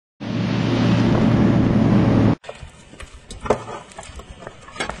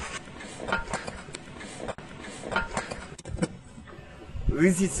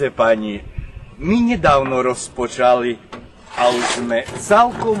Vidíte, pani, my nedávno rozpočali a už sme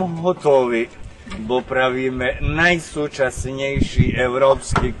celkom hotoví, bo pravíme najsúčasnejší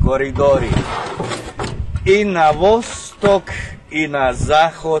európsky koridory. I na vostok, i na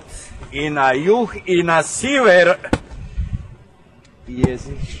záchod, i na juh, i na sever. Je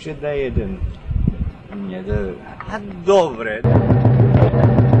ešte da jeden. A dobre.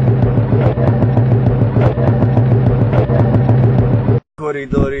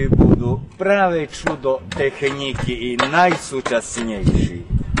 Koridory budú práve čudo techniky i najsúčasnejší.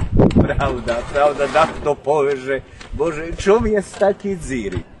 Pravda, takto povie, že bože, čo je taký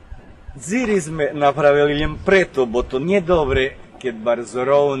dzíry? Dzíry sme napravili len preto, bo to nedobre, keď bar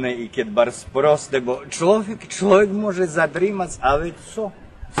zrovne i keď bar sproste, bo človek môže zadrímať, a veď co?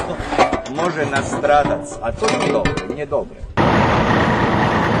 Môže nastrádať, a to nedobre.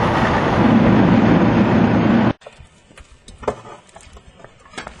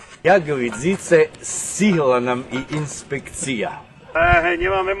 Jak vidíte, stihla nám i inspekcia.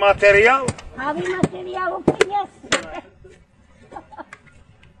 Nemáme materiál? A vy materiálu priniesli.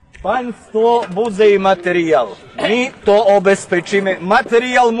 Pánstvo, bude i materiál. My to obezpečíme.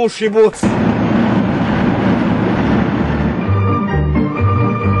 Materiál musí byť.